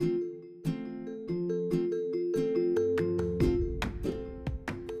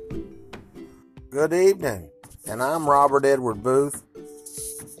Good evening, and I'm Robert Edward Booth.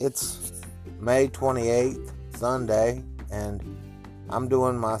 It's May 28th, Sunday, and I'm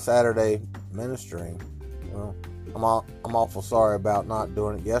doing my Saturday ministering. Well, I'm awful sorry about not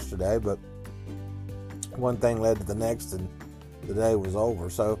doing it yesterday, but one thing led to the next, and the day was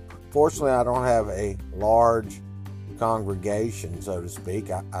over. So, fortunately, I don't have a large congregation, so to speak.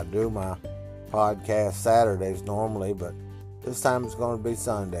 I do my podcast Saturdays normally, but this time it's going to be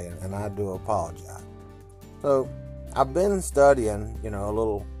Sunday, and I do apologize. So, I've been studying, a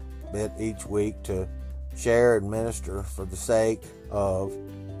little bit each week to share and minister for the sake of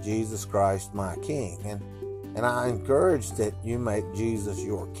Jesus Christ, my King. And I encourage that you make Jesus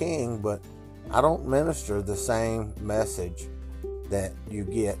your King, but I don't minister the same message that you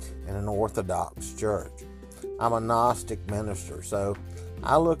get in an Orthodox church. I'm a Gnostic minister, so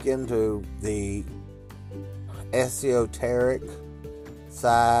I look into the esoteric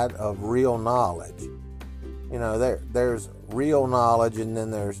side of real knowledge. There's real knowledge, and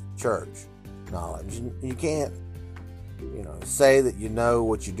then there's church knowledge. You can't, say that you know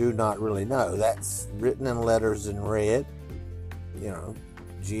what you do not really know. That's written in letters in red.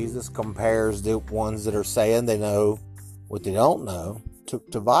 Jesus compares the ones that are saying they know what they don't know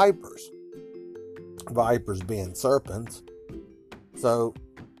to vipers. Vipers being serpents. So,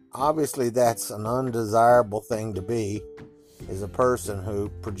 obviously, that's an undesirable thing to be, is a person who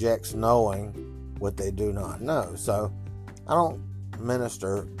projects knowing what they do not know. So, I don't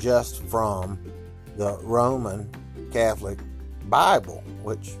minister just from the Roman Catholic Bible,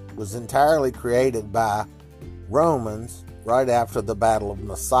 which was entirely created by Romans right after the Battle of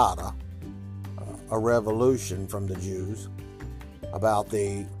Masada, a revolution from the Jews about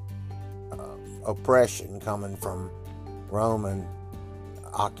the oppression coming from Roman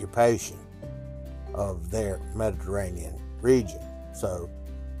occupation of their Mediterranean region. So,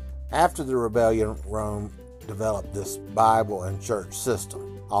 after the rebellion, Rome developed this Bible and church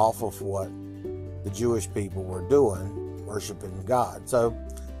system off of what the Jewish people were doing, worshiping God. So,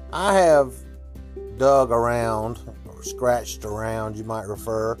 I have dug around, or scratched around, you might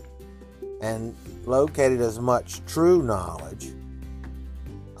refer, and located as much true knowledge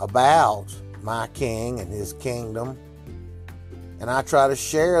about my King and his kingdom, and I try to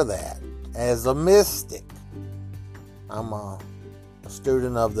share that as a mystic. I'm a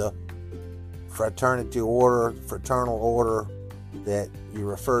student of the fraternal order that you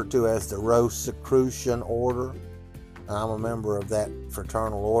refer to as the Rosicrucian order. I'm a member of that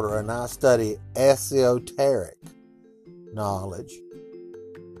fraternal order, and I study esoteric knowledge,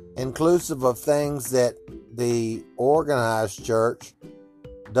 inclusive of things that the organized church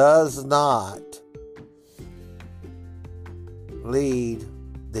does not lead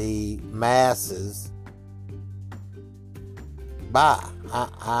the masses by.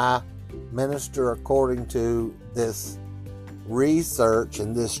 I minister according to this research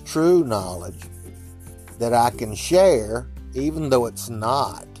and this true knowledge that I can share, even though it's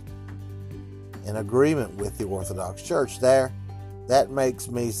not in agreement with the Orthodox Church. That makes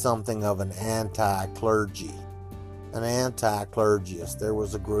me something of an anti-clergy, an anti-clergiest. There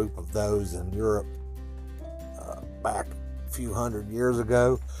was a group of those in Europe back a few hundred years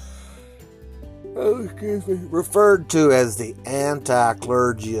ago, referred to as the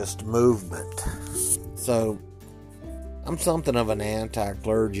anti-clergiest movement. So, I'm something of an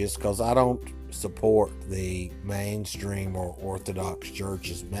anti-clergiest because I don't support the mainstream or Orthodox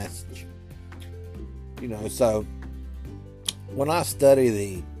Church's message. So when I study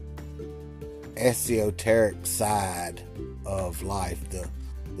the esoteric side of life,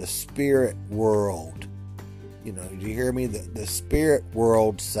 the spirit world, do you hear me? The spirit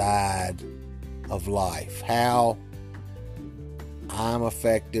world side of life, how I'm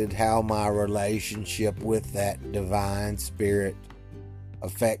affected, how my relationship with that divine spirit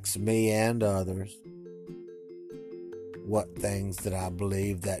affects me and others, what things that I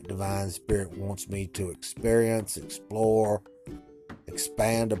believe that divine spirit wants me to experience, explore,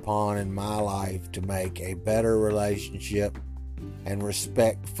 expand upon in my life to make a better relationship and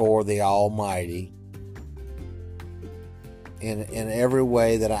respect for the Almighty in every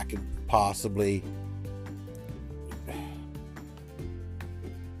way that I could possibly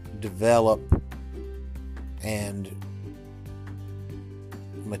develop and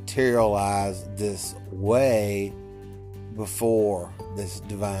materialize this way before this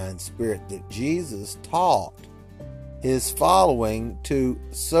divine spirit that Jesus taught his following to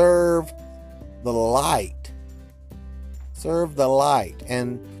serve the light. Serve the light.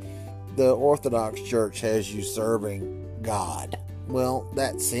 And the Orthodox Church has you serving God. Well,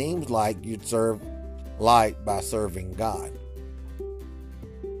 that seems like you'd serve light by serving God.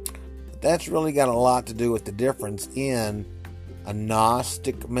 that's really got a lot to do with the difference in a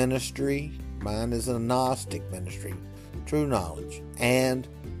Gnostic ministry. Mine is a Gnostic ministry, true knowledge, and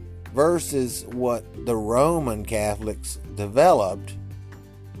versus what the Roman Catholics developed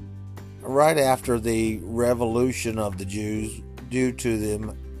right after the revolution of the Jews due to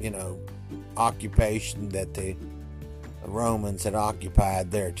them, occupation that the Romans had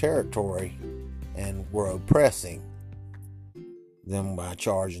occupied their territory and were oppressing them by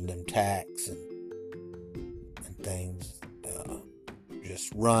charging them tax and things,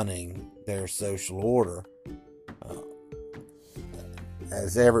 just running their social order,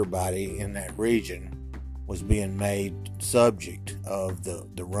 as everybody in that region was being made subject of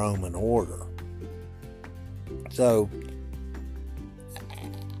the Roman order. So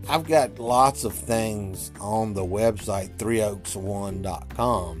I've got lots of things on the website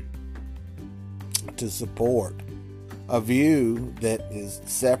 3oaks1.com to support a view that is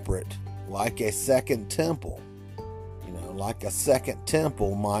separate, like a second temple, like a second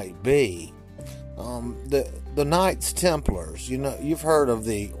temple might be. The Knights Templars, you've heard of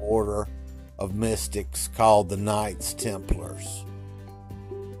the order of mystics called the Knights Templars,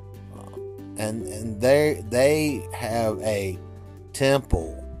 and they have a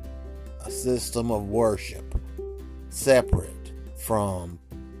temple, a system of worship separate from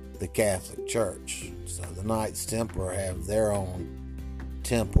the Catholic Church. So the Knights Templar have their own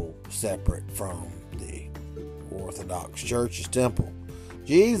temple separate from the Orthodox Church's temple.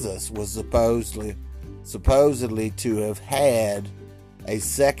 Jesus was supposedly to have had a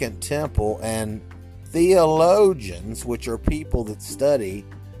second temple, and theologians, which are people that study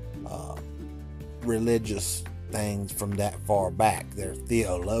religious things from that far back, they're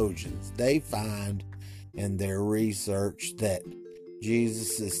theologians, they find in their research that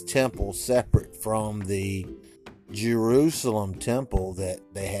Jesus' temple, separate from the Jerusalem temple that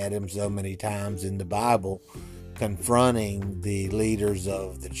they had him so many times in the Bible confronting the leaders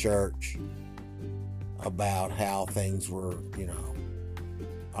of the church about how things were,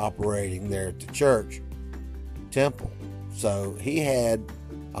 operating there at the church temple. So he had,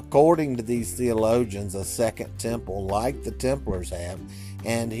 according to these theologians, a second temple like the Templars have,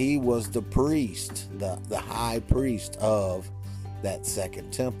 and he was the priest, the high priest of that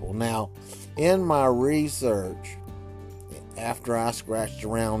second temple. Now, in my research, after I scratched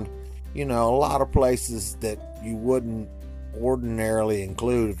around, a lot of places that you wouldn't ordinarily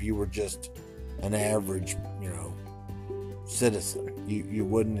include if you were just an average, citizen. You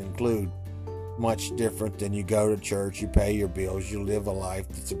wouldn't include much different than you go to church, you pay your bills, you live a life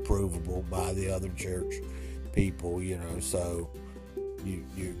that's approvable by the other church people, so you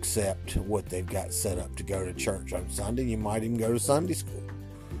accept what they've got set up to go to church on Sunday. You might even go to Sunday school,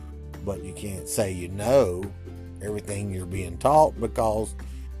 but you can't say everything you're being taught, because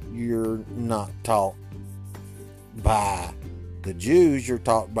you're not taught by the Jews, you're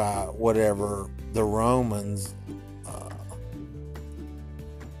taught by whatever the Romans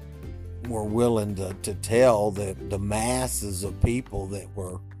were willing to tell the masses of people that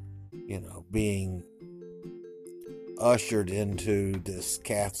were, being ushered into this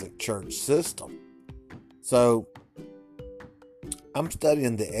Catholic Church system. So I'm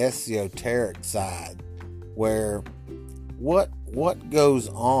studying the esoteric side, where what goes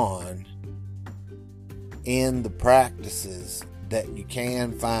on in the practices that you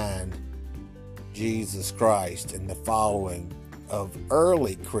can find Jesus Christ in the following of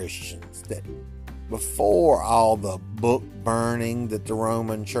early Christians, that before all the book burning that the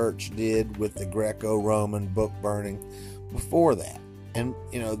Roman Church did with the Greco-Roman book burning, before that. And,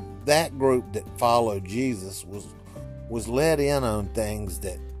 that group that followed Jesus was let in on things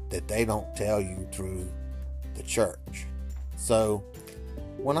that they don't tell you through the church. So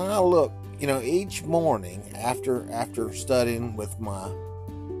when I look, each morning after studying with my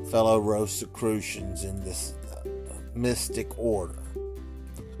fellow Rosicrucians in this mystic order,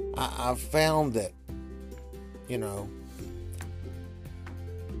 I've found that,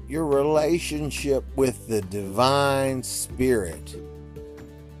 your relationship with the divine spirit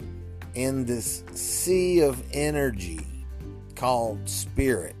in this sea of energy called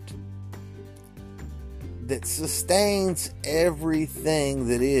spirit that sustains everything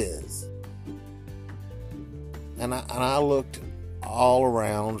that is. And I looked all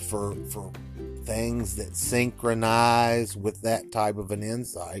around for things that synchronize with that type of an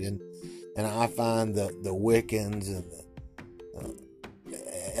insight, and I find the Wiccans and the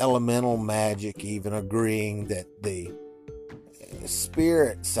elemental magic even agreeing that the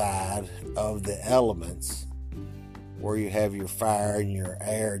spirit side of the elements, where you have your fire and your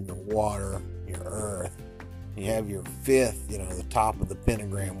air and your water, your earth, You have your fifth, the top of the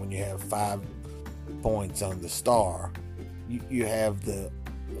pentagram when you have 5 points on the star. You have the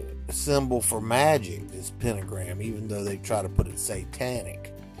symbol for magic, this pentagram, even though they try to put it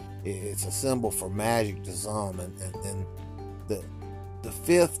satanic. It's a symbol for magic to some, and the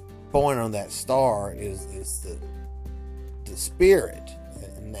fifth point on that star is the spirit,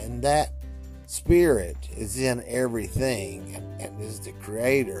 and that spirit is in everything, and is the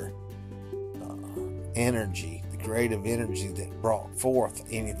creator energy, the creative energy that brought forth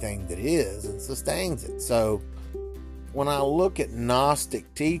anything that is and sustains it. So when I look at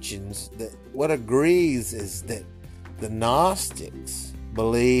Gnostic teachings, that what agrees is that the Gnostics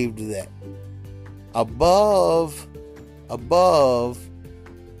believed that above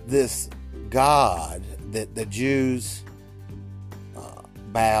this God that the Jews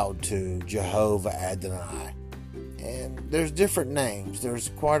bowed to, Jehovah Adonai. And there's different names. There's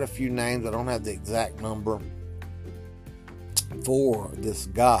quite a few names. I don't have the exact number for this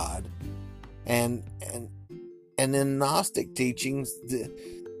God. And in Gnostic teachings,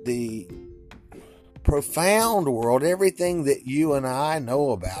 the profound world, everything that you and I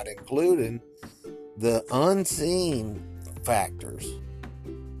know about, including the unseen factors.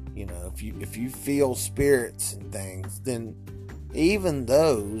 If you feel spirits and things, then even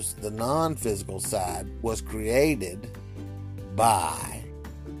those, the non-physical side, was created by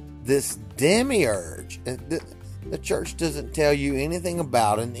this demiurge. The church doesn't tell you anything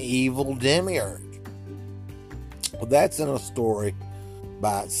about an evil demiurge. Well, that's in a story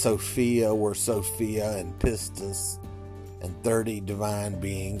by Sophia, where Sophia and Pistis and 30 divine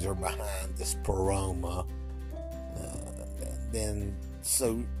beings are behind this pleroma. Then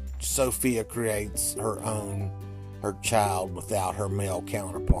Sophia creates her child without her male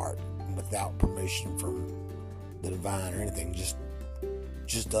counterpart, without permission from the divine or anything,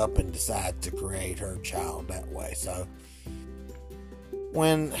 just up and decide to create her child that way. So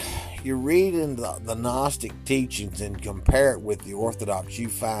when you read in the Gnostic teachings and compare it with the Orthodox, you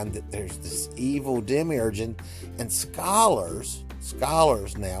find that there's this evil demiurge, and scholars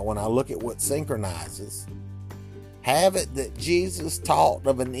now, when I look at what synchronizes, have it that Jesus taught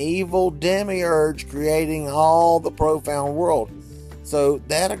of an evil demiurge creating all the profound world. So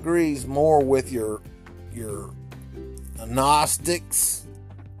that agrees more with your Gnostics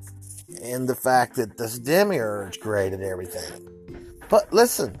in the fact that this demiurge created everything. But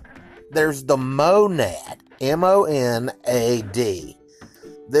listen, there's the monad, M-O-N-A-D.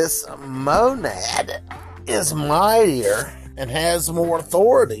 This monad is mightier and has more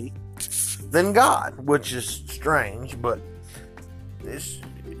authority than God, which is strange, but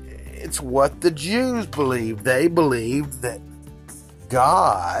it's what the Jews believed. They believed that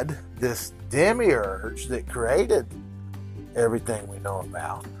God, this demiurge that created everything we know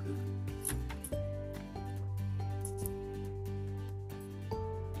about,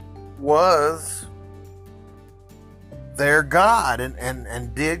 was their God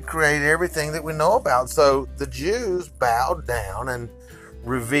and did create everything that we know about. So the Jews bowed down and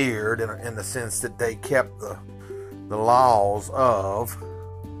revered in the sense that they kept the laws of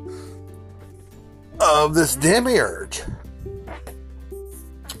this demiurge.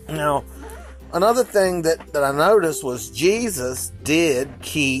 Now, another thing that I noticed was Jesus did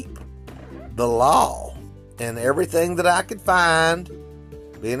keep the law, and everything that I could find,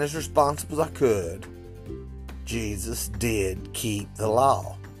 being as responsible as I could, Jesus did keep the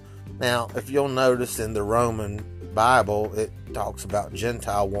law. Now, if you'll notice in the Roman Bible, it talks about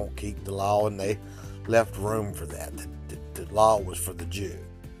Gentile won't keep the law, and they left room for that. The law was for the Jew.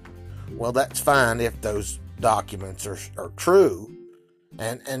 Well, that's fine if those documents are true.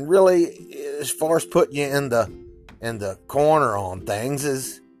 And really, as far as putting you in the corner on things,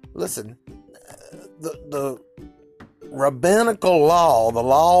 is, listen, the rabbinical law, the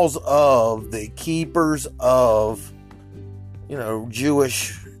laws of the keepers of,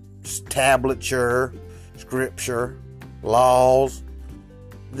 Jewish tablature, scripture, laws,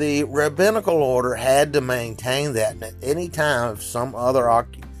 the rabbinical order had to maintain that. And at any time, if some other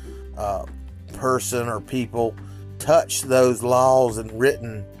person or people touched those laws and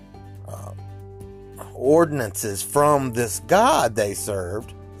written ordinances from this God they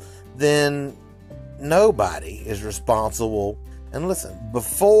served, then nobody is responsible. And listen,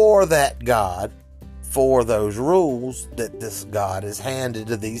 before that God, for those rules that this God has handed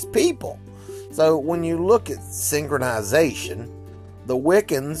to these people. So when you look at synchronization, the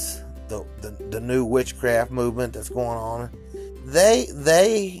Wiccans, the new witchcraft movement that's going on,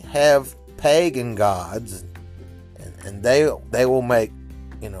 they have pagan gods, and they will make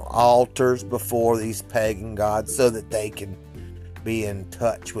altars before these pagan gods so that they can be in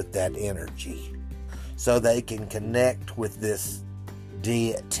touch with that energy. so they can connect with this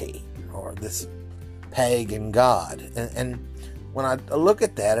deity or this pagan god. And when I look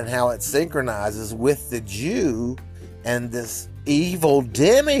at that and how it synchronizes with the Jew and this evil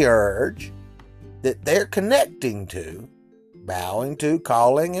demiurge that they're connecting to, bowing to,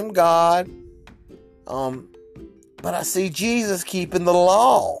 calling him God, but I see Jesus keeping the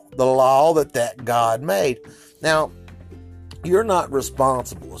law that God made. Now, you're not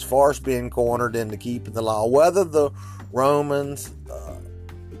responsible as far as being cornered into keeping the law. Whether the Romans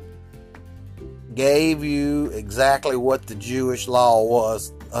gave you exactly what the Jewish law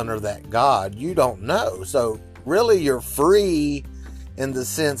was under that God, you don't know. So really you're free in the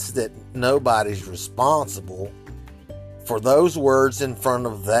sense that nobody's responsible for those words in front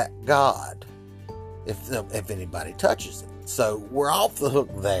of that God if anybody touches it. So we're off the hook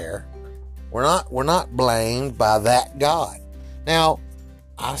there. We're not blamed by that God. Now,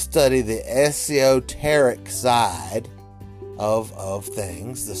 I study the esoteric side of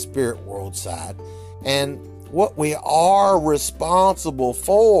things, the spirit world side, and what we are responsible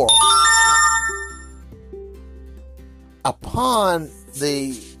for upon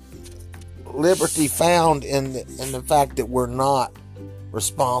the liberty found in the fact that we're not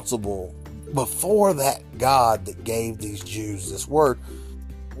responsible before that God that gave these Jews this word.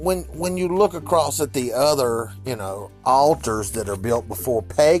 When you look across at the other, altars that are built before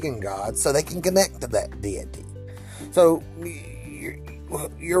pagan gods, so they can connect to that deity. So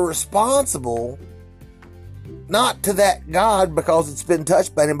you're responsible not to that God because it's been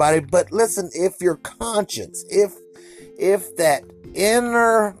touched by anybody, but listen, if your conscience, if that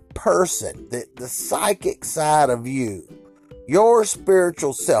inner person, the psychic side of you, your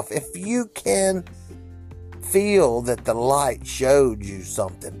spiritual self, if you can feel that the light showed you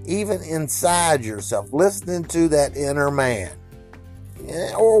something, even inside yourself, listening to that inner man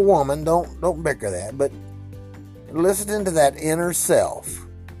or woman, don't bicker that, but listening to that inner self,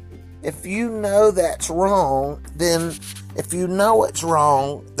 if you know that's wrong, then if you know it's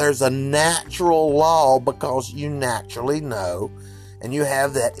wrong, there's a natural law because you naturally know and you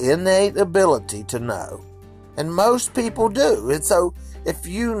have that innate ability to know. And most people do. And so if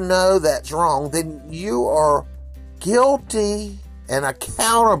you know that's wrong, then you are guilty and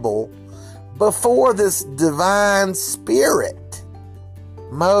accountable before this divine spirit,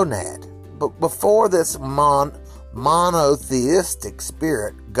 monad, but before this monotheistic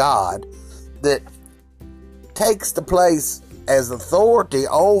spirit, God, that takes the place as authority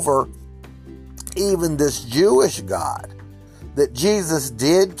over even this Jewish God that Jesus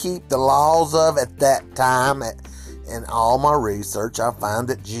did keep the laws of at that time. In all my research, I find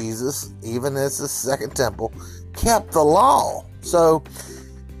that Jesus, even as the second temple, kept the law. So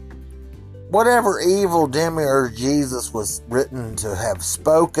whatever evil demiurge Jesus was written to have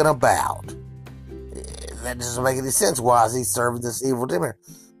spoken about, that doesn't make any sense. Why is he serving this evil demiurge?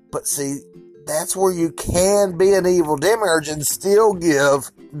 But see, that's where you can be an evil demiurge and still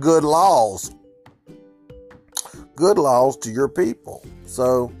give good laws to your people.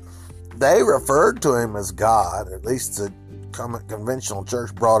 So they referred to him as God, at least the conventional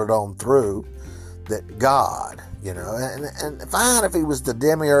church brought it on through, that God, and fine if he was the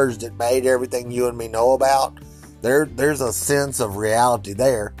demiurge that made everything you and me know about, there's a sense of reality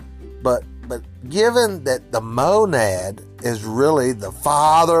there. But given that the monad is really the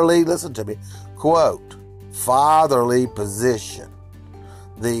fatherly, listen to me, quote, fatherly position,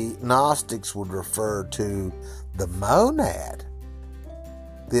 the Gnostics would refer to the monad,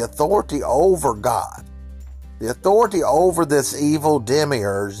 the authority over God, the authority over this evil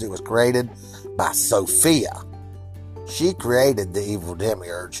demiurge that was created by Sophia. She created the evil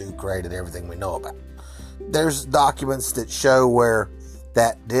demiurge who created everything we know about. There's documents that show where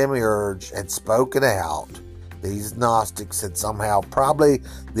that demiurge had spoken out. These Gnostics had somehow, probably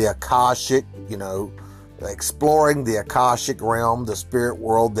the Akashic, exploring the Akashic realm, the spirit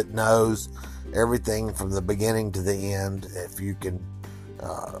world that knows everything from the beginning to the end. If you can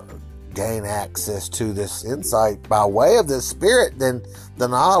gain access to this insight by way of this spirit, then the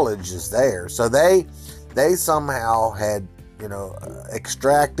knowledge is there. So they somehow had,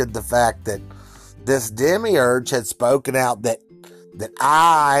 extracted the fact that this demiurge had spoken out that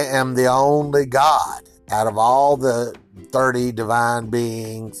I am the only God out of all the 30 divine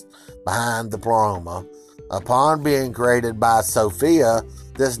beings behind the pleroma. Upon being created by Sophia,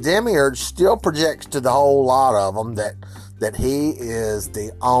 this demiurge still projects to the whole lot of them that he is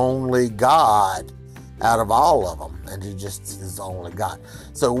the only God out of all of them, and he just is the only God.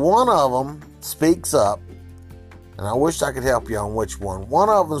 So one of them speaks up, and I wish I could help you on which one. One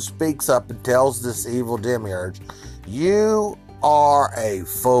of them speaks up and tells this evil demiurge, "You are a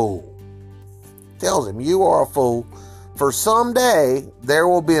fool. tells him, you are a fool, for someday there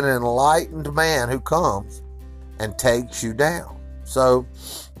will be an enlightened man who comes and takes you down. So,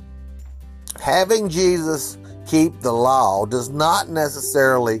 having Jesus keep the law does not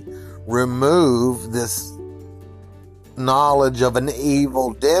necessarily remove this knowledge of an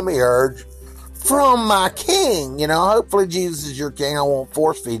evil demiurge from my king. Hopefully Jesus is your king. I won't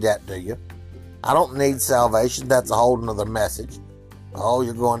force feed that to you. I don't need salvation. That's a whole nother message. Oh,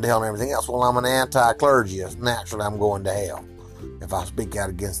 you're going to hell and everything else. Well, I'm an anti-clergyist. Naturally, I'm going to hell if I speak out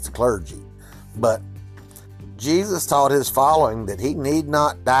against the clergy. But Jesus taught his following that he need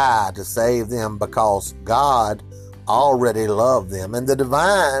not die to save them because God already loved them. And the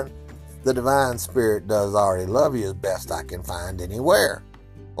divine spirit does already love you, as best I can find anywhere.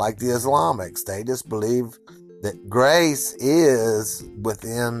 Like the Islamics, they just believe that grace is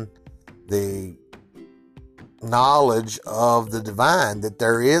within the knowledge of the divine, that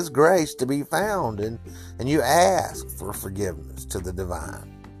there is grace to be found, and you ask for forgiveness to the divine.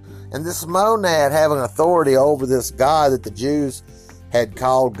 And this monad having authority over this God that the Jews had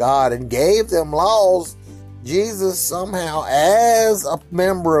called God and gave them laws, Jesus somehow, as a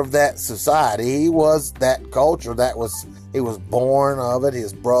member of that society, he was that culture, he was born of it.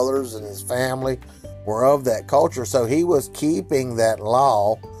 His brothers and his family were of that culture, so he was keeping that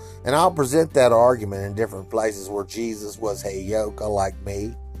law. And I'll present that argument in different places where Jesus was Heyoka, like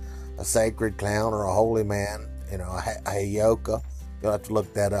me, a sacred clown or a holy man, a Heyoka. You'll have to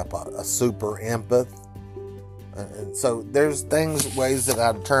look that up, a super empath. And so there's ways that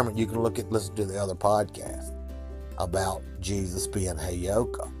I determine. You can listen to the other podcast about Jesus being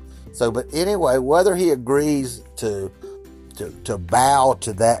Heyoka. So, but anyway, whether he agrees to bow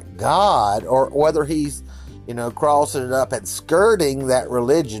to that God, or whether he's crossing it up and skirting that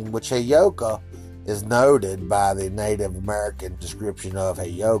religion, which Heyoka is noted by the Native American description of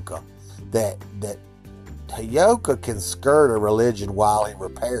Heyoka, that Heyoka can skirt a religion while he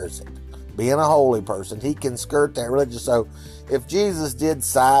repairs it. Being a holy person, he can skirt that religion. So if Jesus did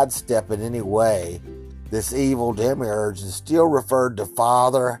sidestep in any way this evil demiurge is still referred to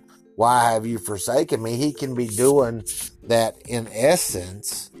Father, why have you forsaken me? He can be doing that in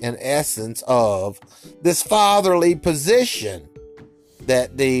essence of this fatherly position,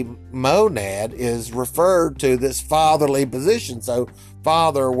 that the monad is referred to, this fatherly position. So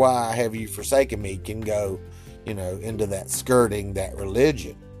Father, why have you forsaken me can go, into that skirting that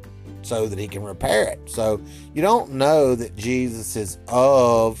religion so that he can repair it. So you don't know that Jesus is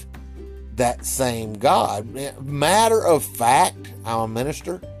of that same God. Matter of fact, I'm a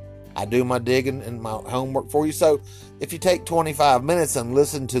minister. I do my digging and my homework for you. So if you take 25 minutes and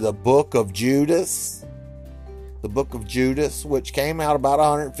listen to the book of Judas, which came out about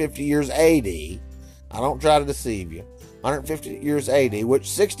 150 years AD, I don't try to deceive you, 150 years AD, which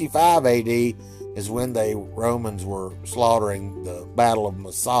 65 AD is when the Romans were slaughtering the Battle of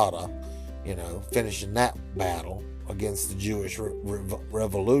Masada, finishing that battle against the Jewish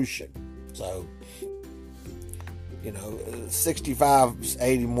revolution. So, 65,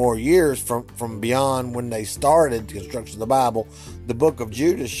 80 more years from beyond when they started the construction of the Bible, the book of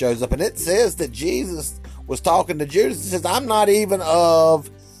Judas shows up, and it says that Jesus was talking to Judas. It says, I'm not even of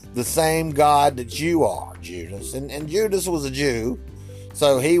the same God that you are, Judas. And Judas was a Jew,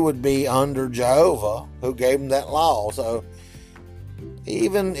 so he would be under Jehovah, who gave him that law. So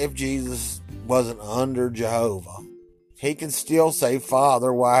even if Jesus wasn't under Jehovah, he can still say,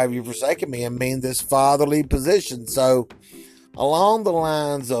 Father, why have you forsaken me? And mean this fatherly position. So along the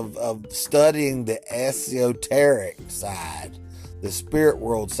lines of studying the esoteric side, the spirit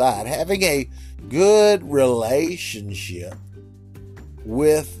world side, having a good relationship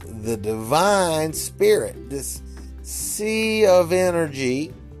with the divine spirit, this sea of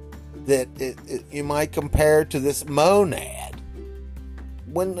energy that you might compare to this monad.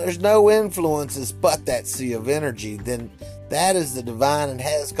 When there's no influences but that sea of energy, then that is the divine and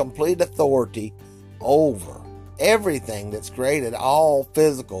has complete authority over everything that's created, all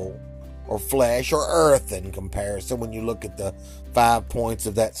physical or flesh or earth in comparison. When you look at the 5 points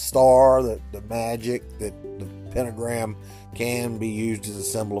of that star, the magic, that the pentagram can be used as a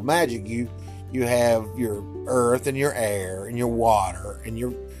symbol of magic. You have your earth and your air and your water and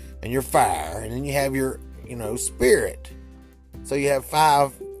your fire, and then you have your spirit. So you have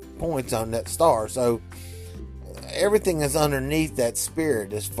 5 points on that star. So everything is underneath that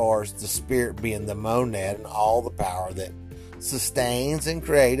spirit, as far as the spirit being the monad and all the power that sustains and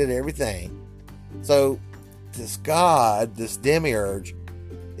created everything. So this God, this demiurge,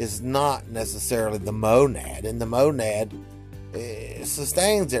 is not necessarily the monad, and the monad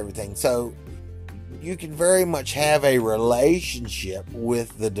sustains everything. So you can very much have a relationship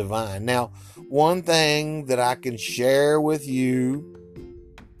with the divine. Now, one thing that I can share with you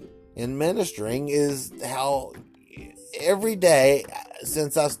in ministering is how every day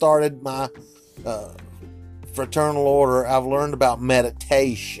since I started my fraternal order, I've learned about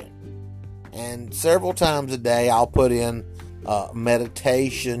meditation. And several times a day, I'll put in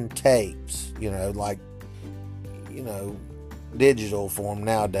meditation tapes, digital form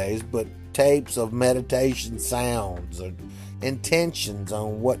nowadays, but tapes of meditation sounds and intentions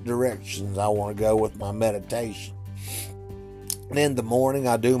on what directions I want to go with my meditation. And in the morning,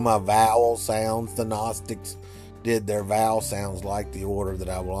 I do my vowel sounds. The Gnostics did their vowel sounds like the order that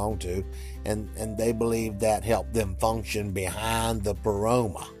I belong to, and they believe that helped them function behind the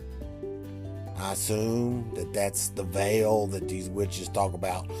pleroma. I assume that that's the veil that these witches talk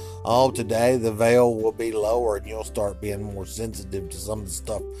about. Oh, today the veil will be lower and you'll start being more sensitive to some of the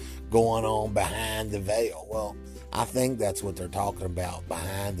stuff going on behind the veil. Well, I think that's what they're talking about,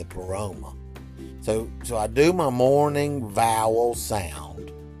 behind the pleroma. So I do my morning vowel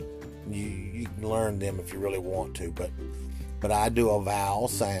sound. You can learn them if you really want to, but I do a vowel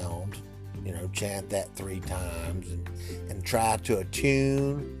sound, chant that 3 times and try to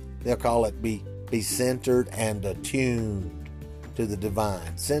attune. They'll call it be centered and attuned to the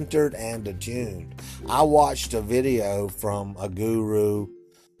divine. Centered and attuned. I watched a video from a guru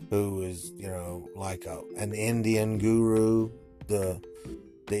who is, like an Indian guru, the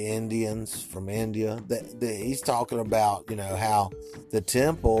Indians from India. He's talking about, how the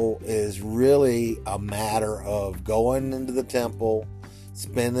temple is really a matter of going into the temple,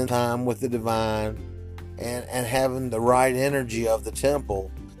 spending time with the divine, and having the right energy of the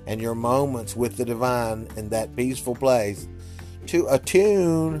temple and your moments with the divine in that peaceful place to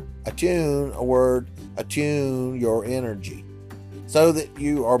attune your energy so that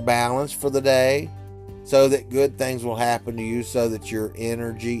you are balanced for the day, so that good things will happen to you, so that your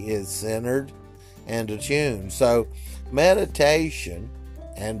energy is centered and attuned. So meditation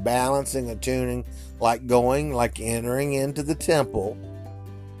and balancing, attuning, like entering into the temple,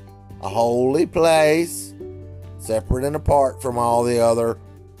 a holy place, separate and apart from all the other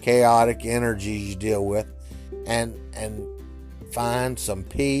chaotic energies you deal with, and find some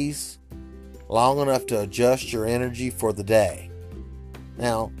peace long enough to adjust your energy for the day.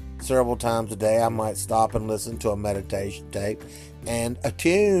 Now, several times a day, I might stop and listen to a meditation tape and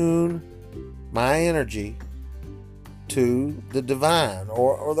attune my energy to the divine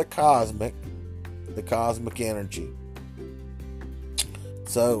or the cosmic energy.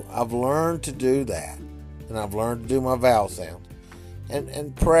 So I've learned to do that, and I've learned to do my vowel sounds.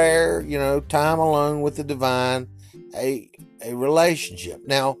 And prayer, time alone with the divine, a relationship.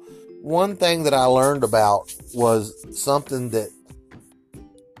 Now, one thing that I learned about was something that,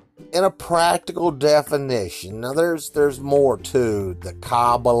 in a practical definition, now there's more to the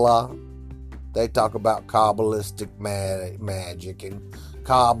Kabbalah. They talk about Kabbalistic magic and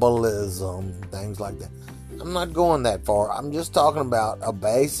Kabbalism, things like that. I'm not going that far. I'm just talking about a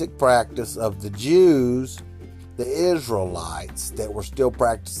basic practice of the Jews, the Israelites, that were still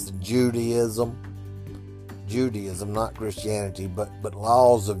practicing Judaism, not Christianity, but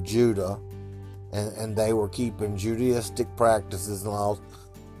laws of Judah, and they were keeping Judaistic practices and laws.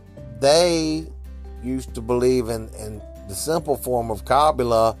 They used to believe in the simple form of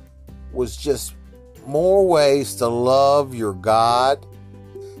Kabbalah was just more ways to love your God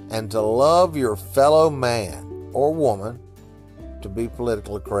and to love your fellow man or woman, to be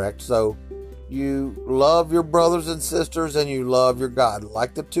politically correct. So you love your brothers and sisters and you love your God.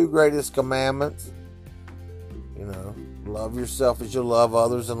 Like the 2 greatest commandments. Love yourself as you love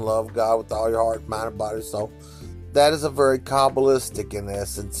others and love God with all your heart, mind, and body, soul. That is a very Kabbalistic, in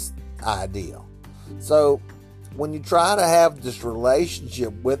essence, ideal. So when you try to have this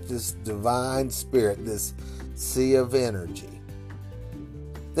relationship with this divine spirit, this sea of energy,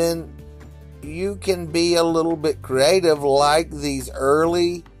 then you can be a little bit creative like these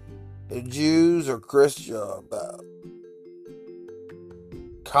early Jews or Christian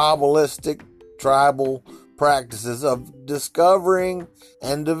Kabbalistic tribal practices of discovering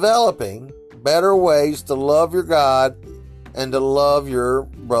and developing better ways to love your God and to love your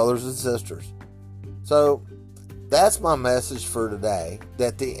brothers and sisters. So that's my message for today,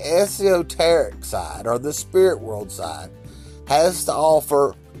 that the esoteric side or the spirit world side has to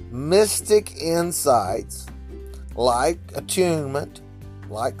offer mystic insights like attunement,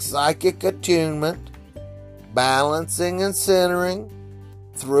 like psychic attunement, balancing and centering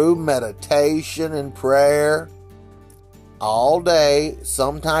through meditation and prayer all day,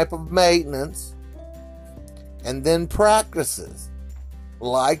 some type of maintenance, and then practices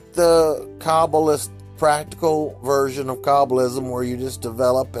like the Kabbalist practical version of Kabbalism, where you just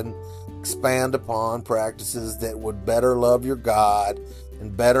develop and expand upon practices that would better love your God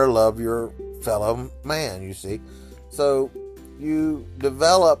and better love your fellow man, you see. So you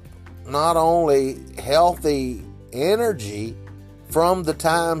develop not only healthy energy from the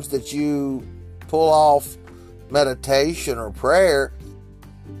times that you pull off meditation or prayer,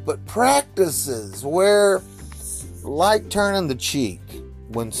 but practices where, like turning the cheek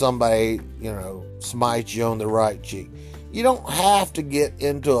when somebody, smites you on the right cheek. You don't have to get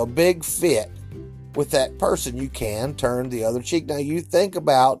into a big fit with that person. You can turn the other cheek. Now you think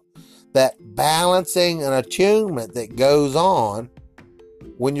about that balancing and attunement that goes on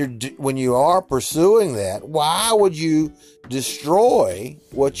when you are pursuing that. Why would you destroy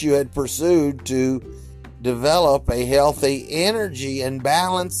what you had pursued to develop a healthy energy and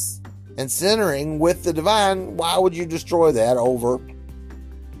balance and centering with the divine? Why would you destroy that over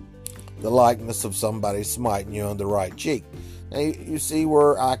the likeness of somebody smiting you on the right cheek? Now you see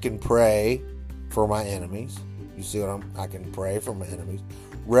where I can pray for my enemies. You see what I can pray for my enemies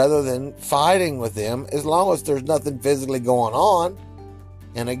rather than fighting with them, as long as there's nothing physically going on.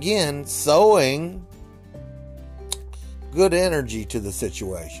 And again, sowing good energy to the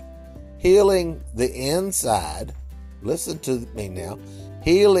situation, healing the inside. Listen to me now.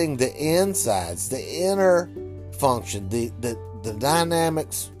 Healing the insides, the inner function, the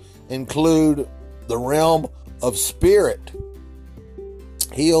dynamics include the realm of spirit.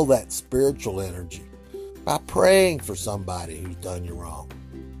 Heal that spiritual energy by praying for somebody who's done you wrong.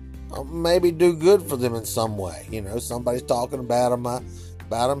 Or maybe do good for them in some way. Somebody's talking about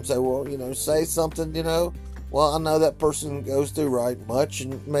them, say, well, say something, well, I know that person goes through right much,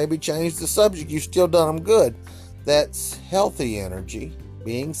 and maybe change the subject. You've still done them good. That's healthy energy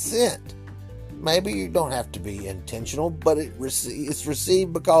being sent. Maybe you don't have to be intentional, but it's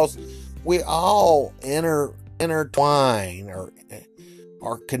received because we all intertwine or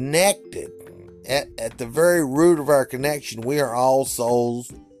are connected. At the very root of our connection, we are all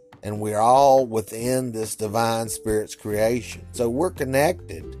souls, and we're all within this divine spirit's creation. So we're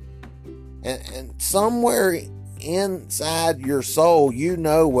connected. And somewhere inside your soul, you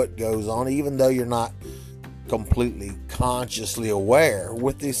know what goes on, even though you're not completely consciously aware,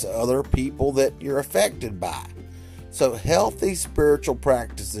 with these other people that you're affected by. So healthy spiritual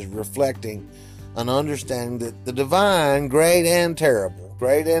practices reflecting an understanding that the divine, great and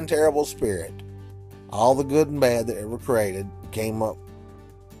terrible spirit, all the good and bad that ever created, came up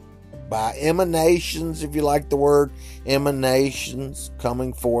by emanations, if you like the word, emanations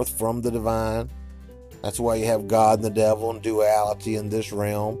coming forth from the divine. That's why you have God and the devil and duality in this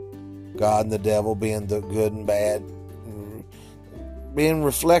realm. God and the devil being the good and bad, being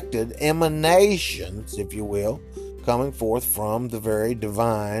reflected, emanations, if you will, coming forth from the very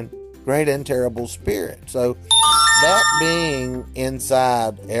divine, great and terrible spirit. So that being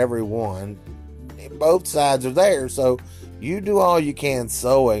inside everyone, both sides are there. So you do all you can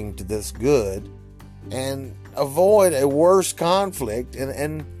sowing to this good and avoid a worse conflict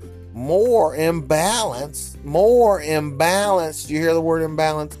and more imbalance. You hear the word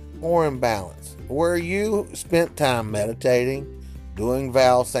imbalance? More imbalance. Where you spent time meditating, doing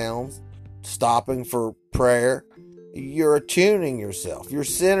vowel sounds, stopping for prayer, you're attuning yourself. You're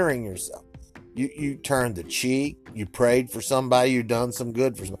centering yourself. You turned the cheek. You prayed for somebody. You've done some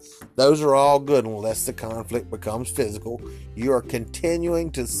good for somebody. Those are all good unless the conflict becomes physical. You are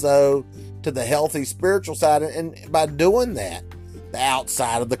continuing to sow to the healthy spiritual side. And by doing that, the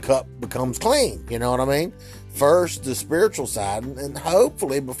outside of the cup becomes clean. You know what I mean? First, the spiritual side. And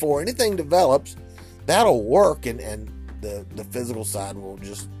hopefully, before anything develops, that'll work. And the physical side will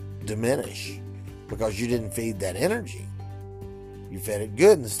just diminish because you didn't feed that energy. You fed it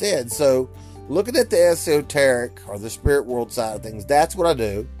good instead. So, looking at the esoteric or the spirit world side of things, that's what I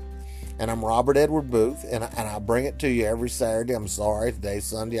do. And I'm Robert Edward Booth, and I bring it to you every Saturday. I'm sorry, today's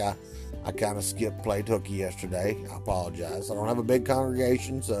Sunday. I kind of skipped played hooky yesterday. I apologize. I don't have a big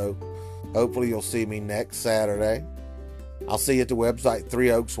congregation, so hopefully you'll see me next Saturday. I'll see you at the website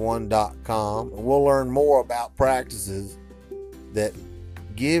 3oaks1.com, and we'll learn more about practices that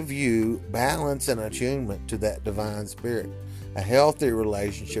give you balance and attunement to that divine spirit. A healthy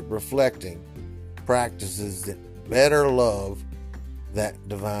relationship reflecting practices that better love that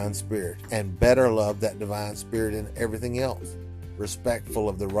divine spirit and better love that divine spirit in everything else. Respectful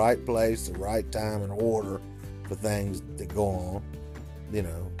of the right place, the right time and order for things that go on.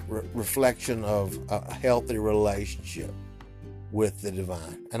 Reflection of a healthy relationship with the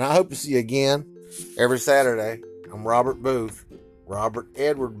divine. And I hope to see you again every Saturday. I'm Robert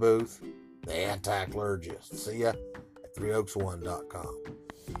Edward Booth, the anti-clergist. See ya. threeoaks1.com.